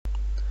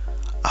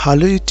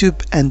Hello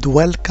YouTube and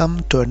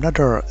welcome to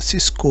another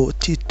Cisco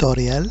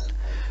tutorial.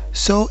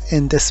 So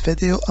in this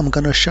video I'm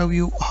gonna show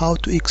you how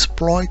to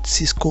exploit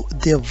Cisco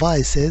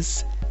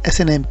Devices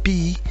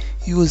SNMP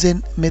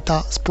using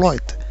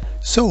Metasploit.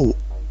 So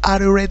are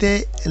you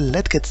ready?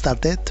 Let's get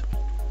started.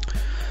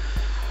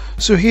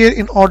 So here,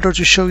 in order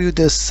to show you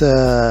this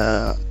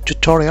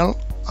tutorial,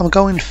 I'm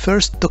going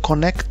first to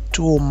connect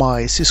to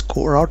my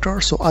Cisco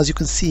router. So as you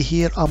can see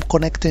here, I'm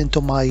connecting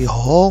to my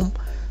home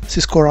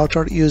Cisco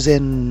router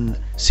using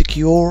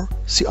secure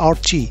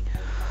CRT,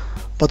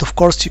 but of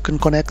course you can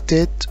connect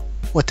it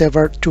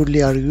whatever tool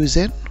you are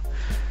using.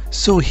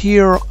 So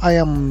here I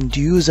am the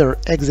user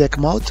exec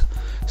mode.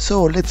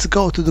 So let's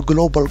go to the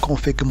global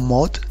config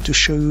mode to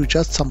show you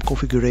just some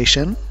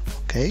configuration.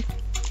 Okay,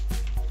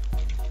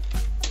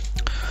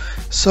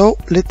 so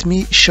let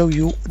me show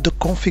you the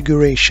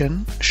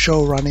configuration,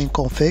 show running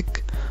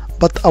config,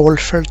 but I will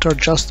filter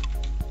just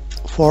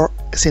for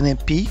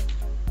SNMP.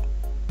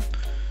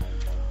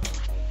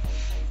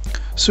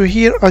 So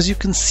here, as you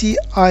can see,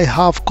 I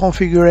have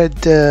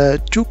configured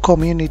two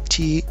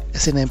community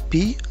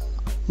SNMP.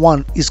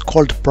 One is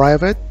called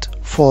private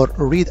for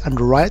read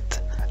and write,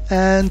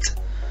 and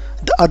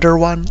the other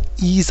one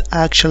is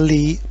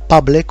actually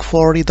public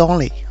for read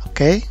only.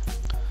 Okay,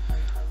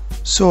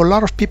 so a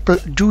lot of people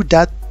do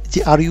that.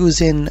 They are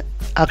using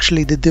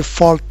actually the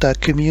default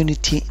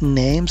community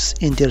names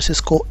in their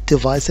Cisco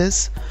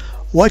devices,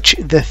 which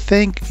they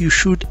think you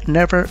should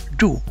never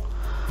do.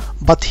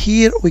 But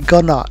here we're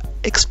gonna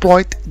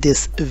exploit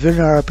this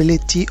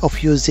vulnerability of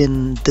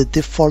using the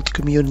default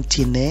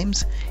community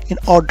names in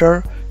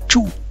order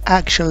to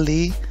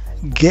actually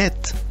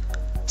get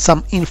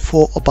some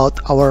info about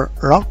our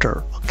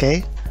router.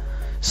 Okay,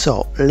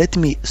 so let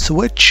me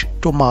switch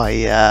to my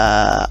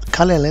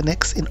Kali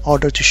Linux in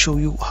order to show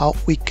you how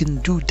we can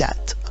do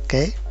that.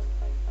 Okay,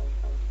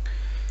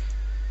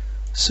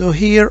 so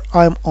here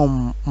I'm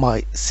on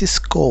my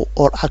Cisco,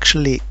 or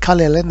actually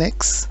Kali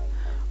Linux,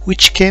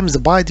 which comes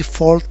by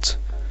default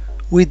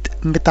with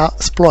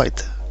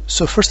Metasploit.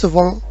 So first of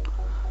all,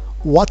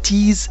 what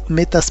is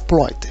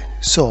Metasploit?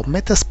 So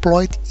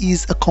Metasploit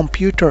is a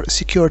computer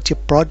security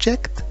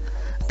project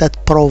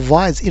that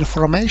provides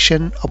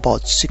information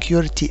about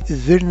security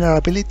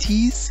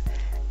vulnerabilities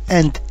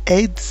and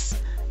aids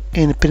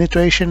in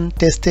penetration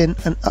testing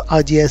and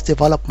IDS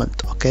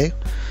development. Okay,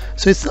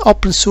 so it's an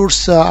open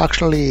source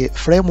actually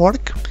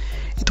framework.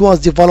 It was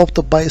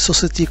developed by a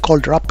society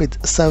called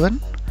Rapid7.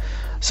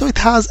 So it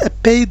has a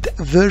paid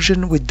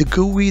version with the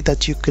GUI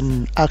that you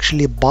can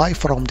actually buy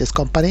from this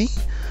company,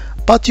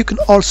 but you can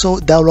also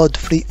download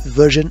free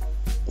version,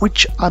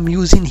 which I'm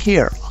using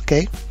here.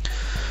 Okay,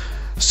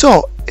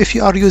 so if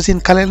you are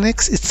using Kali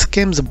Linux, it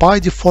comes by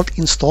default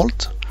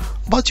installed,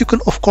 but you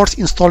can of course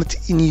install it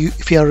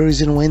if you are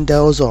using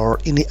Windows or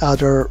any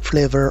other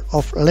flavor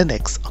of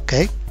Linux.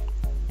 Okay,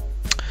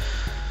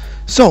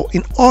 so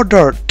in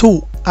order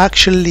to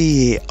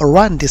actually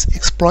run this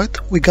exploit,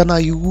 we're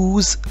gonna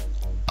use,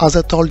 as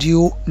I told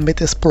you,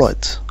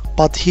 Metasploit.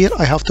 But here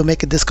I have to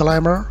make a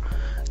disclaimer: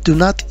 do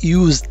not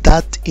use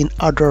that in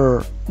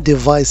other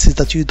devices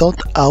that you don't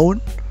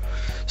own.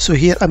 So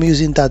here I'm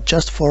using that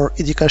just for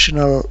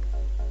educational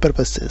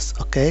purposes.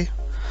 Okay,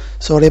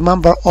 so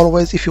remember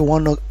always, if you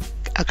want to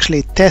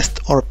actually test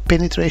or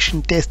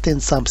penetration test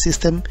in some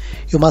system,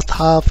 you must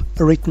have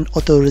written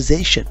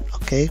authorization.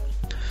 Okay,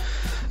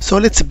 so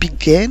let's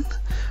begin.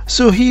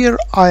 So here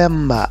I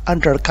am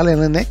under Kali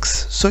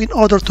Linux. So in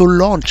order to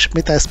launch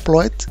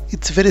Metasploit,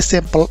 it's very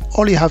simple.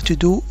 All you have to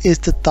do is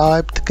to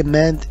type the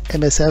command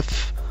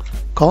msf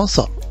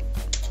console,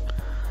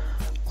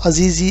 as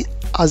easy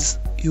as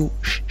you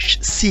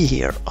see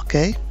here.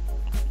 Okay,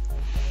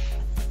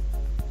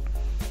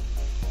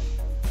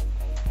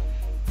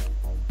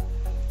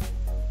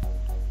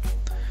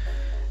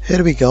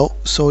 here we go.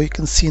 So you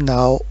can see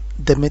now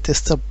the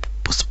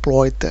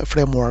Metasploit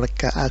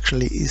framework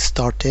actually is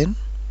starting.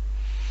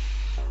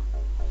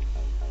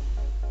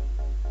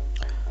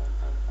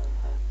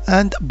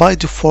 And by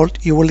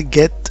default you will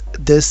get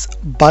this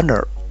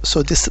banner.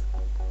 So this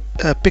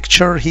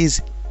picture,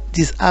 this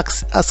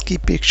ASCII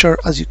picture,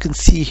 as you can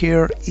see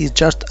here, is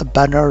just a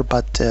banner,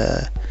 but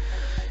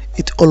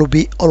it will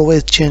be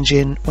always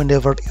changing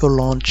whenever you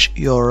launch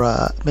your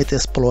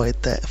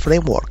Metasploit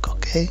framework.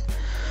 Okay,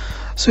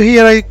 so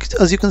here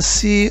as you can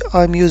see,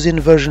 I'm using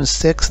version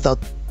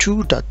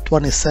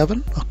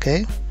 6.2.27.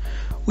 okay,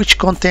 which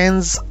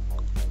contains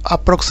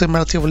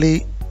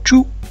approximately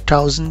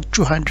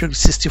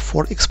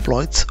 2,264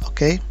 exploits.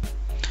 Okay,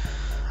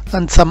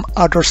 and some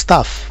other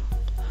stuff.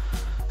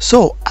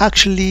 So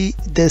actually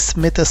this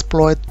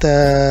Metasploit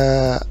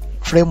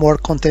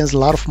framework contains a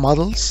lot of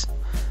models,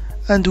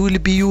 and we'll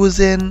be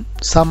using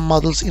some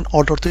models in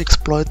order to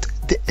exploit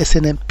the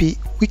SNMP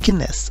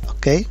weakness.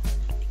 Okay,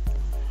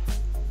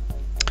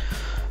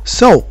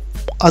 so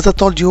as I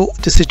told you,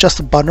 this is just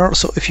a banner.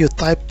 So if you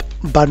type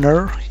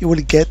banner, you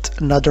will get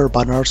another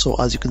banner. So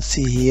as you can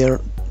see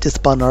here, this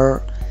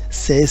banner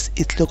says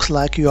it looks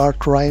like you are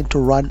trying to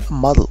run a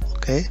model.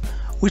 Okay,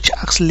 which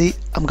actually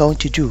I'm going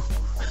to do.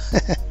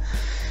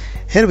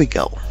 Here we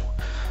go.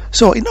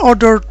 So in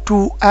order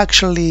to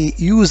actually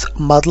use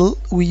model,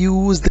 we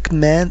use the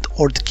command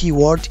or the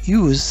keyword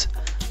use,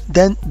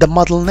 then the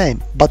model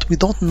name, but we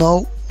don't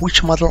know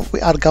which model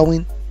we are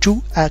going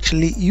to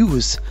actually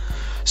use.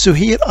 So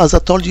here, as I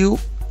told you,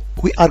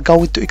 we are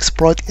going to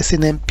exploit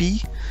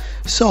SNMP.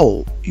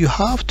 So you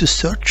have to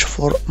search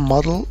for a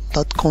model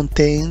that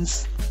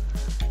contains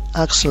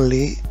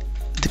actually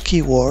the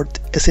keyword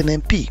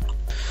SNMP.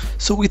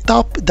 So we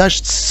type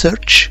dash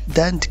search,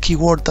 then the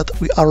keyword that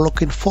we are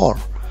looking for.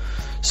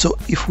 So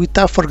if we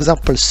type, for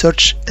example,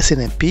 search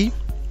SNMP,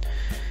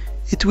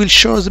 it will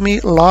show me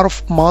a lot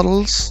of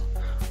models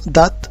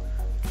that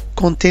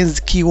contains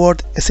the keyword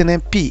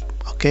SNMP.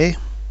 Okay,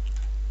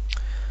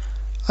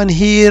 and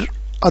here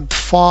at the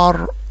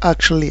far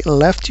actually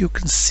left you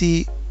can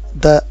see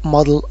the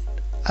model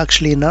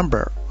actually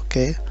number.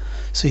 Okay,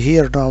 so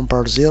here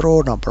number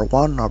 0, number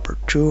 1, number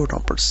 2,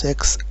 number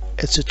 6,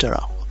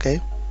 etc. Okay,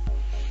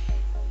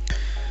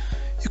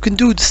 you can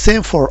do the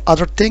same for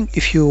other thing.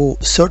 If you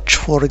search,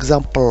 for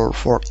example,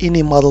 for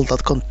any model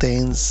that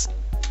contains,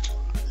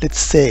 let's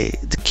say,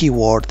 the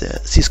keyword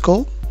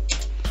Cisco,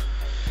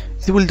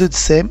 it will do the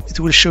same. It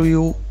will show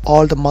you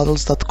all the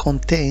models that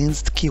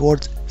contains the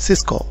keyword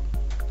Cisco.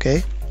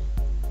 Okay,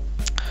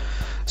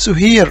 so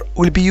here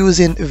we'll be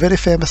using a very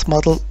famous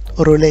model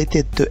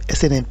related to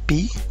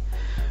SNMP,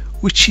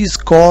 which is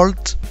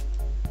called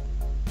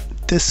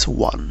this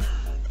one,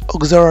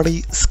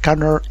 auxiliary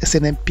scanner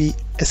SNMP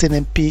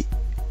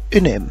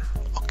UNIM.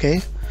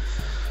 Okay,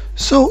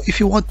 so if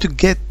you want to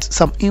get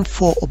some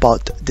info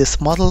about this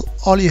model,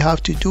 all you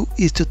have to do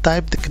is to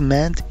type the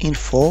command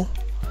info,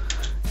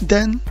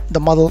 then the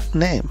model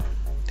name.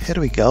 Here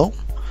we go.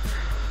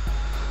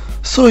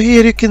 So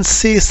here you can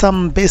see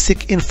some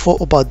basic info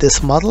about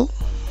this model.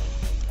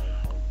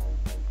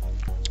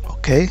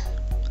 Okay,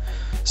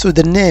 so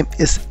the name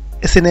is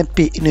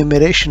SNMP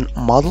enumeration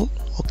model.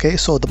 Okay,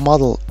 so the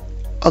model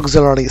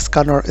auxiliary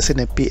scanner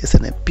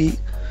SNMP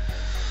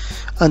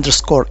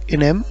underscore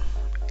UNIM.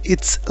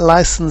 It's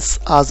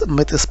licensed as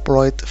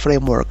Metasploit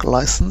Framework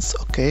license.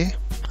 Okay,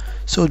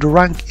 so the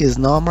rank is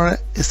normal,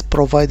 is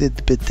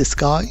provided with this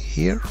guy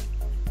here,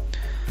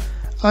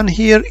 and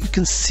here you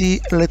can see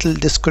a little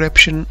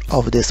description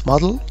of this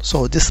model.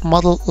 So this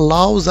model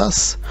allows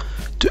us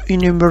to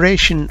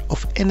enumeration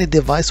of any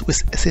device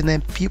with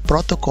SNMP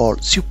protocol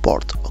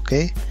support.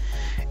 Okay,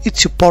 it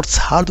supports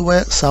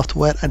hardware,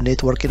 software, and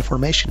network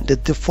information. The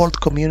default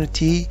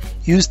community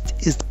used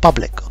is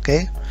public.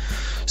 Okay,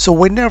 so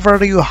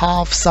whenever you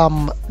have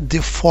some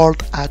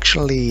default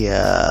actually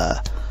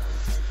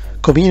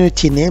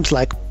community names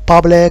like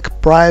public,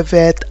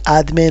 private,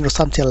 admin, or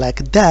something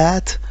like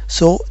that,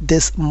 so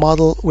this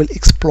model will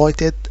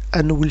exploit it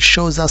and will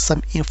show us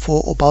some info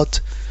about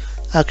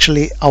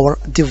actually our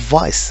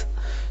device.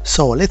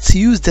 So let's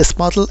use this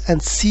model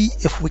and see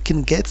if we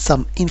can get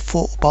some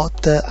info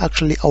about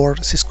actually our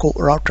Cisco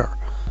router.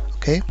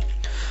 Okay,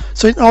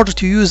 so in order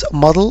to use a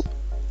model,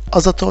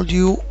 as I told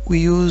you, we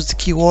use the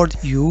keyword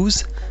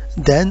use,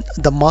 then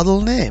the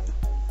model name.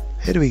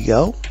 Here we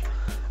go,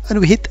 and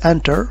we hit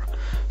enter.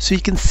 So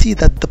you can see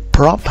that the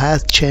prompt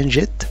has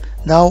changed.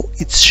 Now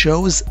it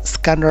shows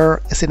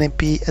scanner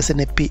SNMP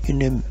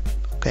UNIM.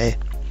 Okay,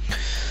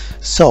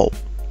 so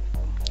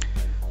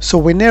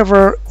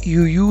whenever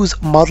you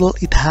use model,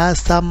 it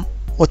has some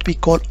what we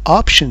call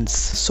options.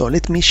 So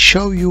let me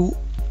show you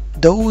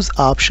those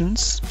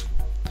options.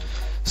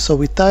 So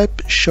we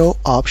type show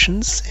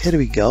options. Here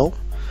we go.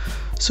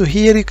 So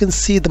here you can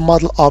see the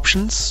model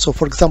options. So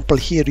for example,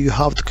 here you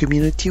have the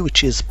community,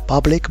 which is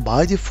public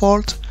by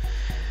default,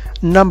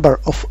 number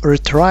of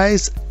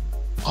retries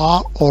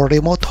are or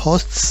remote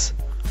hosts.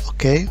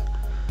 Okay,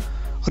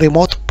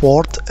 remote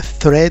port,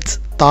 threads,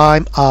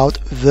 timeout,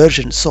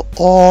 version. So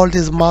all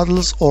these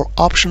models or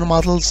optional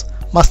models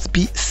must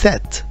be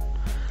set.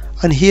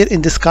 And here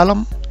in this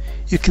column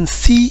you can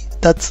see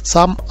that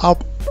some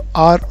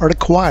are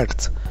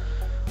required,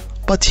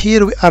 but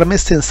here we are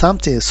missing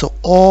something. So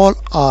all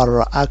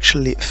are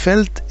actually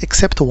filled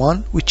except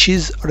one, which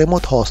is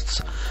remote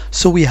hosts.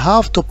 So we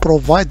have to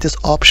provide this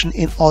option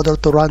in order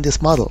to run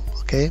this model.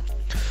 Okay,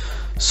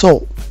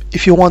 so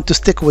if you want to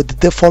stick with the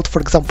default,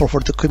 for example, for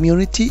the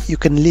community, you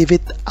can leave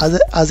it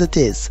as it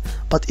is.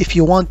 But if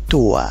you want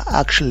to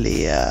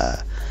actually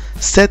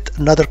set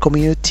another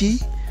community,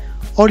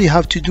 all you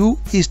have to do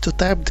is to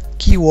type the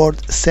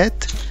keyword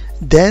set,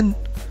 then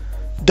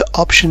the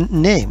option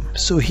name.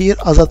 So here,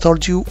 as I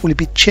told you, we'll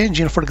be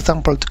changing, for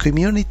example, the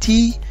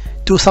community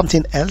to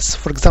something else,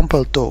 for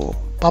example, to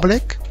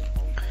public,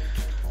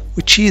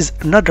 which is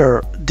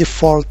another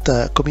default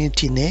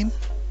community name.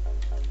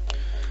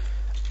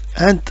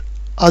 And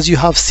as you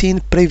have seen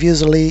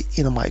previously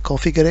in my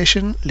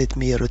configuration, let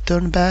me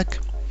return back.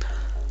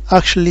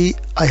 Actually,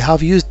 I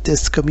have used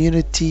this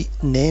community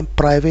name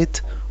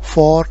private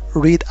for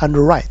read and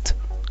write.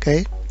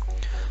 Okay,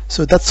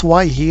 so that's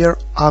why here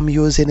I'm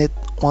using it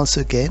once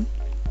again.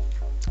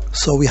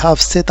 So we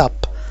have set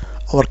up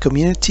our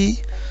community,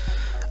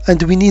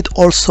 and we need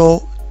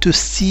also to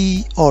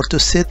see or to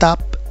set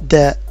up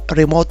the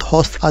remote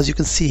host, as you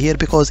can see here,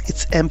 because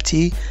it's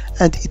empty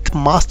and it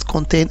must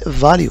contain a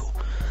value.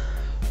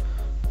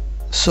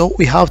 So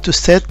we have to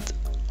set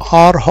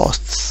our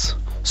hosts.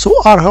 So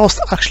our host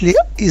actually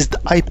is the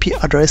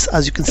IP address,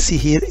 as you can see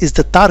here, is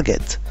the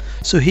target.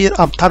 So here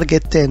I'm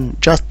targeting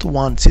just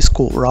one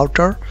Cisco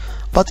router,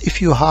 but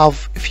if you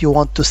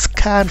want to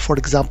scan, for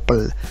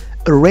example,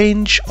 a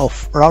range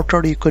of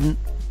router, you can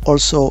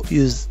also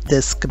use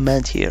this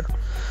command here.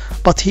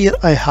 But here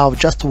I have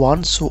just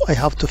one, so I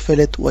have to fill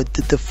it with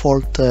the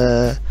default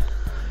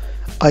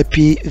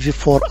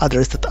IPv4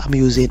 address that I'm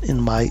using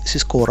in my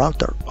Cisco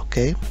router.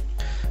 Okay,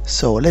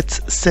 so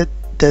let's set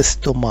this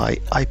to my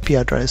IP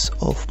address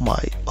of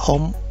my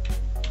home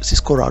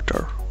Cisco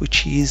router,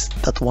 which is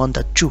that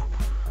 1.2.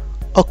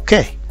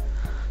 Okay,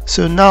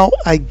 so now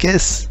I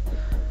guess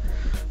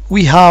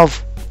we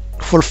have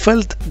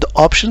fulfilled the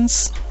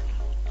options.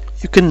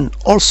 You can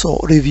also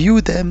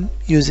review them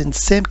using the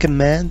same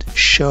command,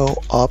 show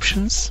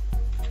options.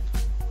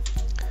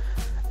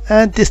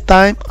 And this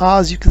time,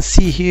 as you can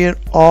see here,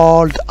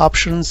 all the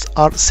options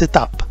are set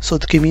up. So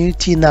the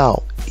community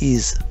now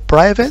is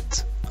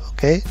private.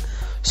 Okay,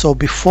 so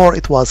before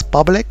it was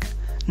public,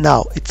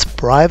 now it's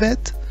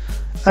private.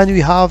 And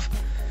we have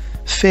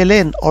fill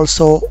in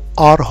also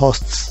our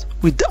hosts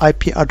with the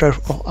IP address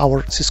of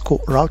our Cisco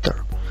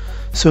router.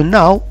 So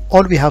now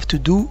all we have to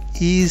do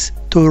is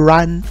to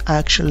run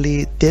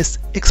actually this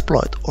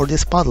exploit or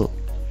this model.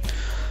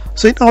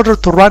 So in order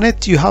to run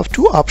it, you have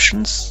two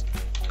options,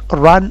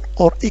 run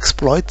or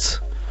exploit.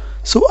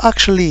 So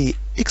actually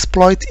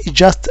exploit is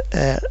just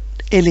an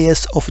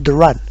alias of the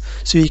run.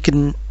 So you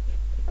can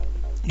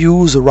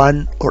use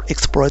run or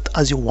exploit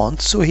as you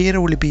want. So here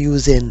we'll be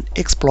using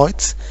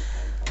exploits.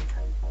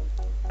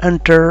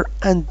 Enter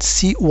and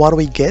see what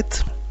we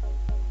get.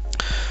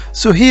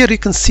 So here you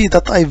can see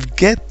that I've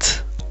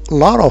get a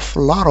lot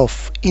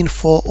of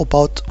info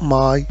about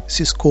my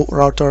Cisco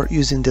router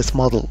using this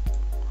model.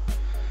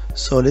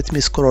 So let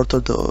me scroll to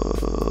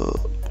the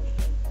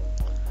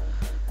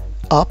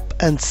up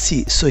and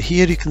see. So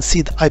here you can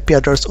see the IP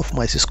address of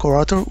my Cisco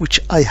router, which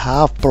I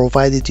have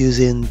provided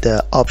using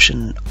the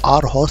option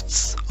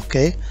rhosts.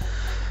 Okay,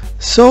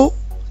 so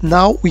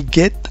now we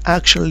get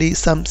actually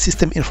some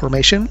system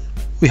information.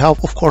 We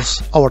have, of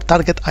course, our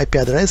target IP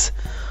address,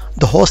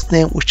 the host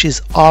name, which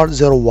is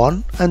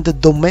R01, and the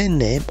domain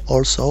name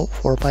also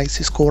for my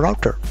Cisco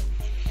router.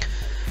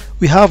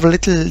 We have a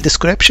little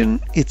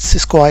description. It's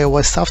Cisco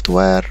IOS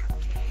software.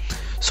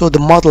 So the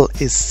model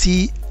is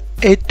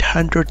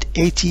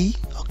C880.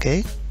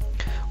 Okay.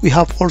 We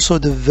have also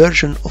the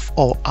version of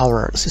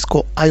our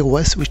Cisco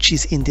IOS, which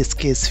is in this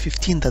case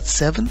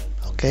 15.7.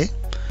 Okay.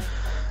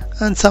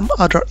 And some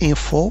other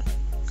info.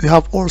 We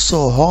have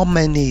also how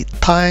many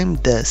times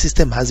the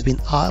system has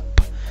been up.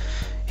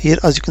 Here,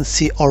 as you can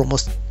see,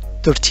 almost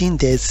 13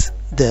 days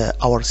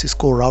our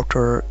Cisco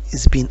router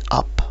is been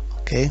up.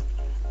 Okay.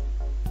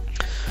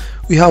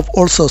 We have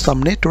also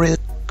some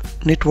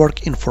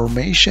network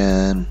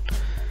information.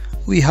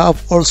 We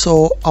have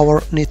also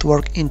our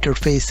network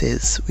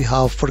interfaces. We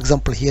have, for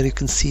example, here you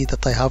can see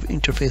that I have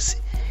interface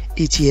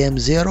ATM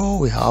 0,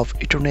 we have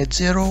Ethernet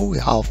 0, we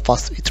have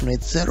fast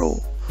Ethernet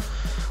 0,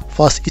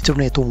 fast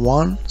Ethernet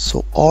 1.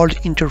 So all the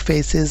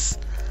interfaces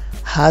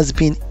has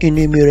been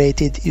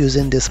enumerated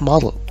using this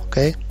model.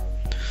 Okay,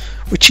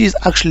 which is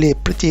actually a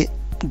pretty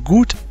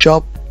good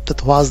job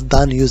that was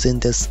done using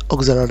this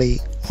auxiliary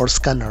or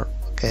scanner.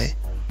 Okay,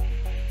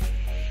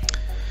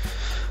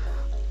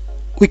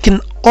 we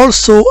can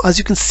also, as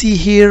you can see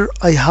here,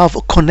 I have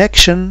a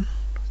connection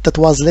that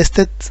was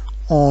listed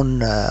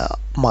on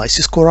my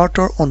Cisco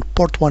router on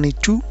port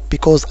 22,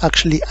 because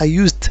actually I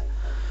used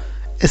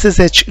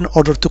SSH in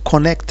order to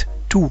connect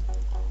to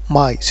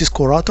my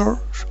Cisco router,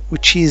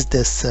 which is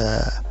this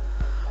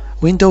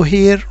window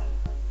here.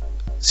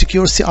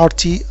 Secure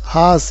CRT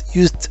has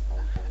used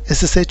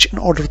SSH in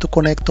order to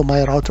connect to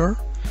my router.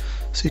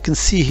 So you can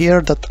see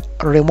here that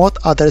remote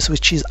address,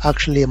 which is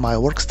actually my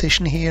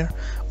workstation here,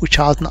 which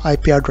has an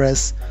IP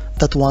address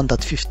that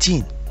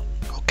 1.15.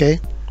 Okay,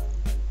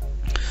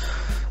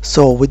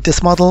 so with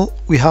this model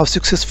we have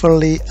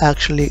successfully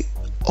actually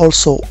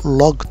also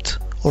logged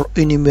or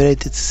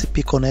enumerated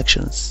TCP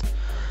connections,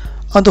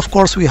 and of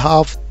course we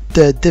have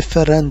the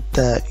different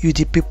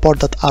UDP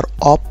ports that are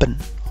open.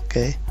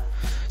 Okay,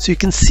 so you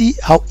can see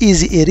how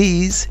easy it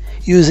is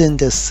using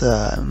this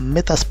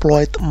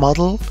Metasploit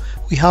model.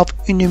 We have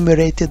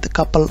enumerated a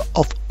couple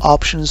of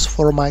options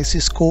for my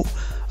Cisco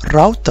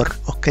router.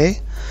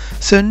 Okay,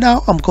 so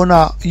now I'm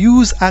gonna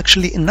use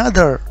actually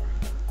another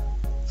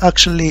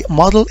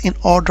model in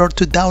order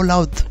to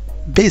download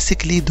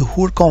basically the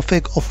whole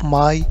config of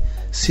my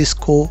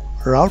Cisco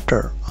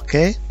router.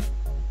 Okay,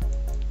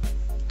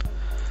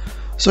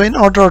 so in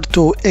order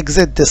to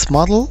exit this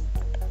model,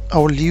 I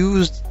will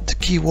use the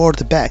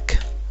keyword back.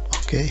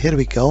 Okay, here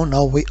we go.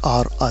 Now we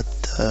are at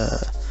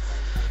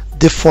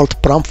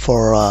default prompt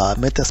for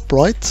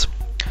Metasploit,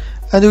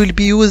 and we'll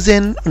be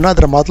using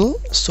another model.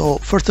 So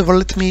first of all,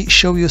 let me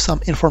show you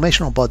some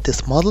information about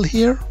this model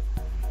here.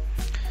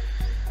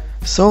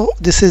 So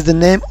this is the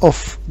name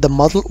of the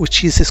model,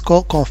 which is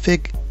Cisco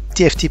config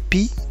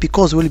TFTP,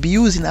 because we'll be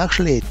using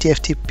actually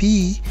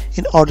TFTP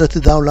in order to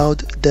download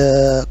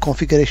the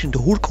configuration, the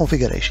whole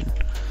configuration.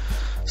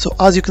 So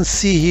as you can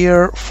see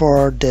here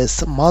for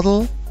this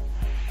model,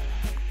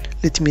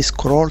 let me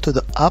scroll to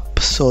the up.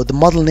 So the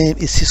model name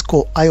is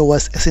Cisco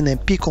IOS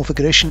SNMP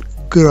configuration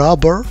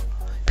grabber,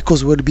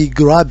 because we'll be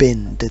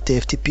grabbing the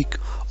TFTP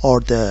or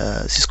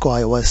the Cisco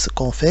IOS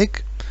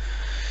config.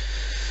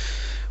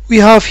 We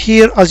have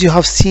here, as you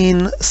have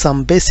seen,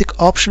 some basic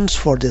options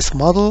for this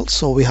model.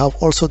 So we have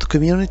also the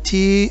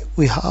community.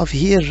 We have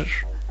here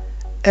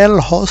L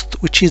host,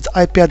 which is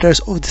the IP address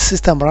of the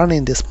system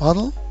running this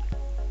model.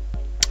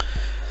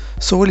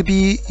 So we'll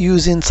be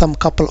using some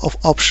couple of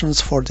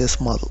options for this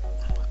model.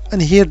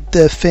 And here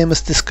the famous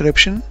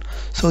description.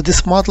 So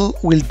this model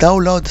will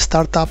download the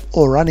startup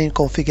or running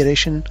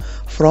configuration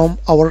from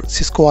our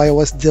Cisco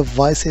IOS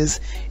devices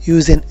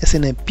using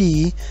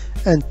SNMP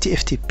and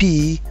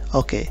TFTP.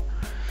 Okay.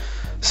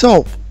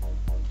 So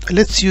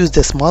let's use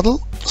this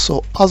model.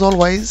 So as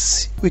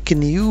always, we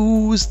can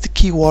use the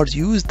keyword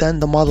used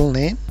and the model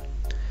name.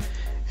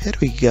 Here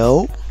we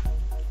go.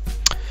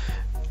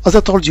 As I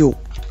told you,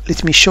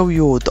 let me show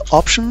you the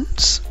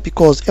options,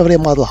 because every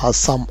model has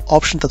some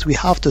options that we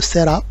have to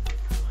set up.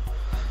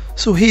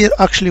 So here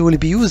actually we'll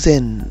be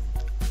using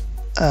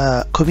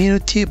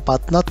community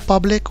but not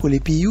public. We'll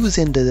be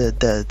using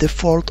the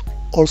default,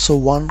 also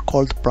one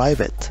called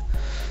private.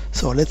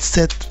 So let's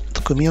set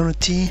the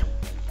community.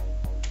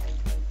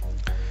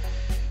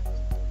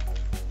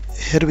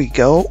 Here we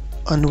go,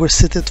 and we'll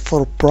set it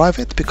for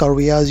private because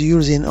we are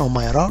using on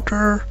my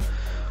router.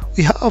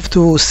 We have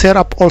to set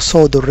up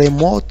also the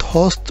remote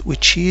host,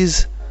 which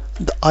is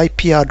the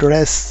IP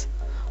address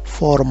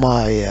for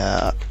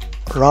my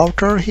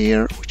router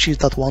here, which is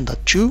that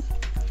 1.2.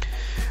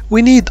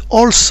 We need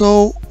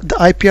also the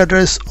IP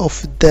address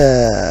of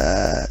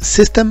the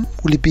system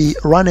will be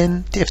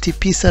running the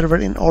FTP server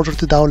in order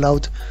to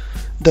download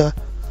the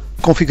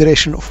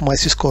configuration of my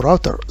Cisco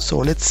router. So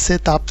let's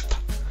set up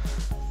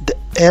the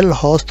L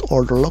host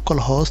or the local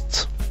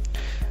host,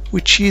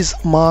 which is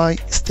my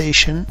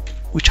station,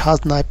 which has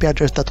an IP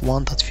address that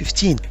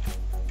 1.15.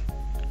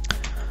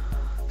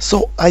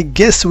 So I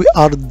guess we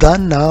are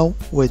done now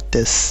with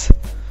this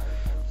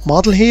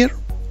model here.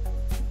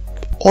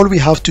 All we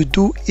have to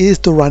do is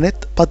to run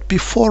it, but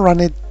before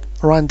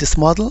run this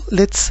model,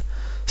 let's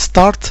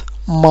start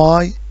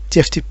my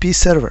TFTP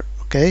server.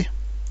 Okay,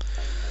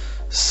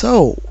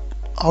 so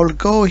I'll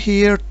go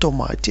here to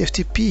my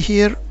TFTP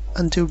here,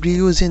 and we'll be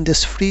using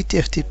this free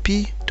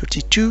TFTP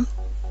 32.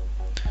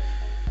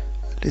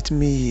 Let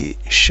me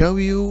show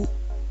you.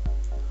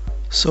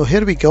 So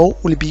here we go,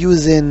 we'll be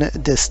using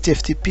this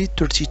TFTP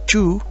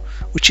 32,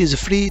 which is a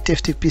free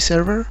TFTP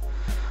server,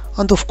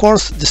 and of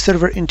course the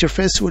server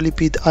interface will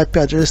be the IP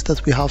address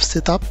that we have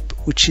set up,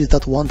 which is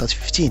that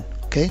 1.15.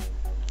 okay,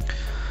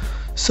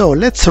 so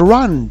let's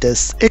run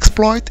this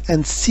exploit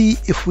and see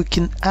if we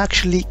can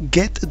actually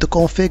get the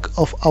config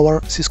of our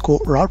Cisco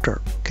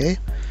router. Okay,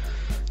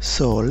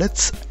 so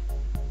let's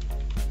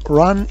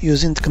run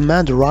using the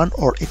command run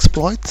or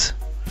exploit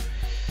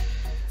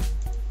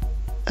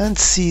and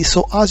see.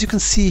 So as you can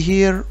see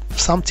here,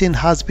 something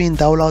has been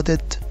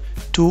downloaded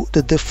to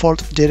the default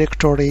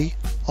directory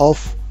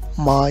of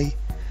my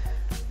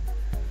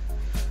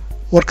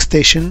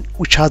workstation,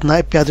 which has an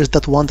IP address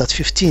that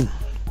 1.15.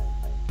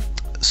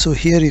 so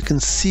here you can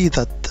see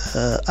that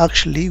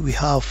actually we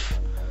have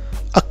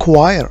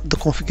acquired the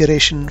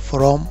configuration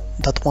from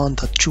that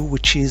 1.2,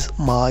 which is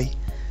my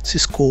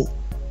Cisco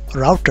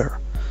router.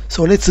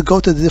 So let's go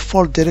to the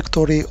default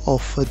directory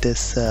of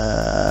this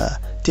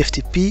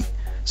TFTP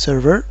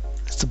server.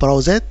 Let's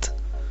browse it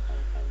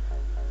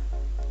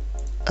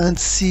and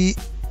see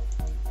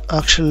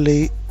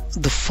actually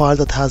the file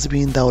that has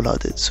been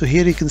downloaded. So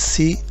here you can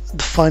see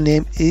the file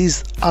name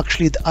is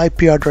actually the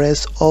IP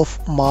address of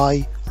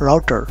my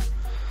router.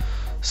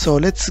 So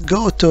let's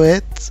go to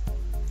it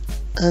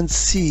and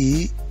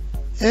see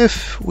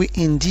if we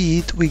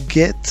indeed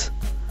get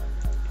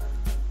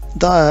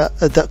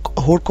the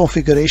whole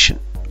configuration.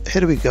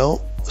 Here we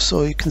go.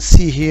 So you can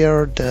see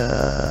here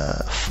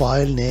the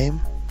file name,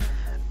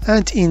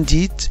 and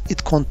indeed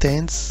it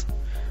contains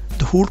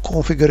the whole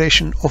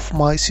configuration of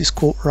my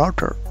Cisco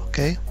router.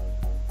 Okay,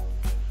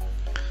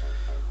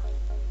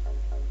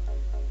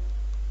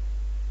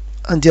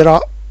 and there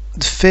are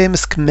the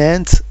famous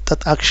commands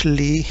that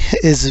actually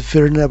is a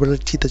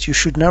vulnerability that you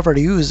should never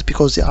use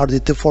because they are the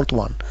default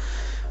one,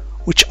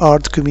 which are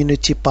the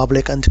community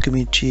public and the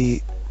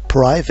community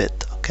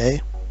private.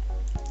 Okay,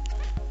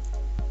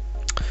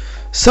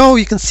 so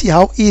you can see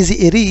how easy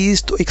it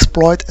is to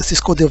exploit a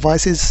Cisco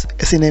Devices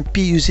SNMP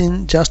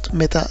using just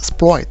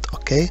Metasploit.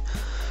 Okay,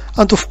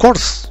 and of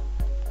course,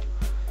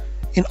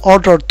 in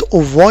order to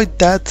avoid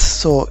that,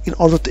 so in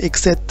order to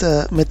exit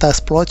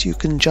Metasploit, you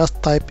can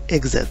just type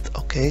exit.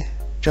 Okay,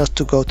 just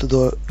to go to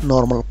the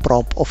normal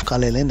prompt of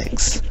Kali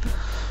Linux.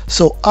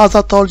 So as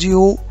I told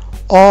you,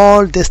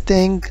 all this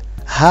thing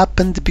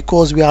happened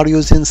because we are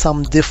using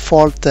some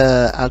default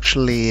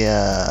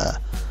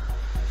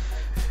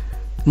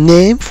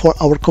name for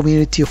our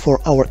community, for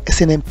our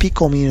SNMP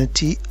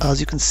community, as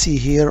you can see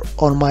here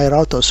on my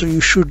router. So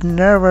you should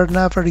never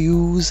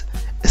use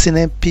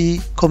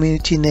SNMP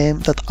community name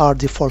that are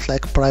default,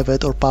 like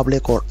private or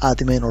public or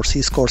admin or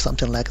Cisco or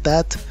something like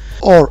that.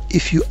 Or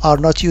if you are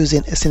not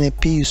using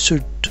SNMP, you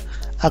should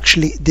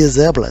actually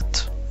disable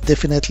it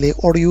definitely,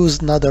 or use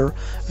another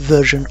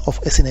version of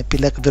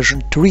SNMP like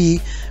version 3,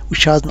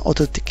 which has an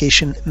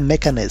authentication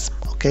mechanism.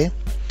 Okay,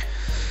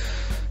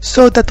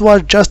 so that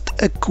was just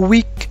a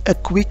quick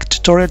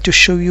tutorial to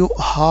show you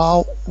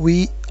how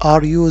we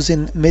are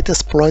using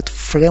Metasploit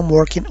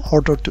Framework in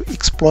order to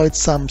exploit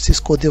some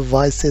Cisco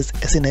Devices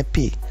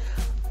SNMP.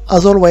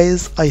 As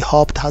always, I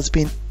hope it has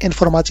been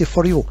informative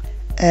for you,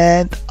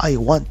 and I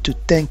want to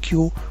thank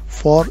you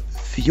for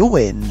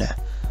viewing.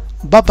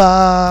 Bye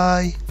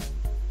bye.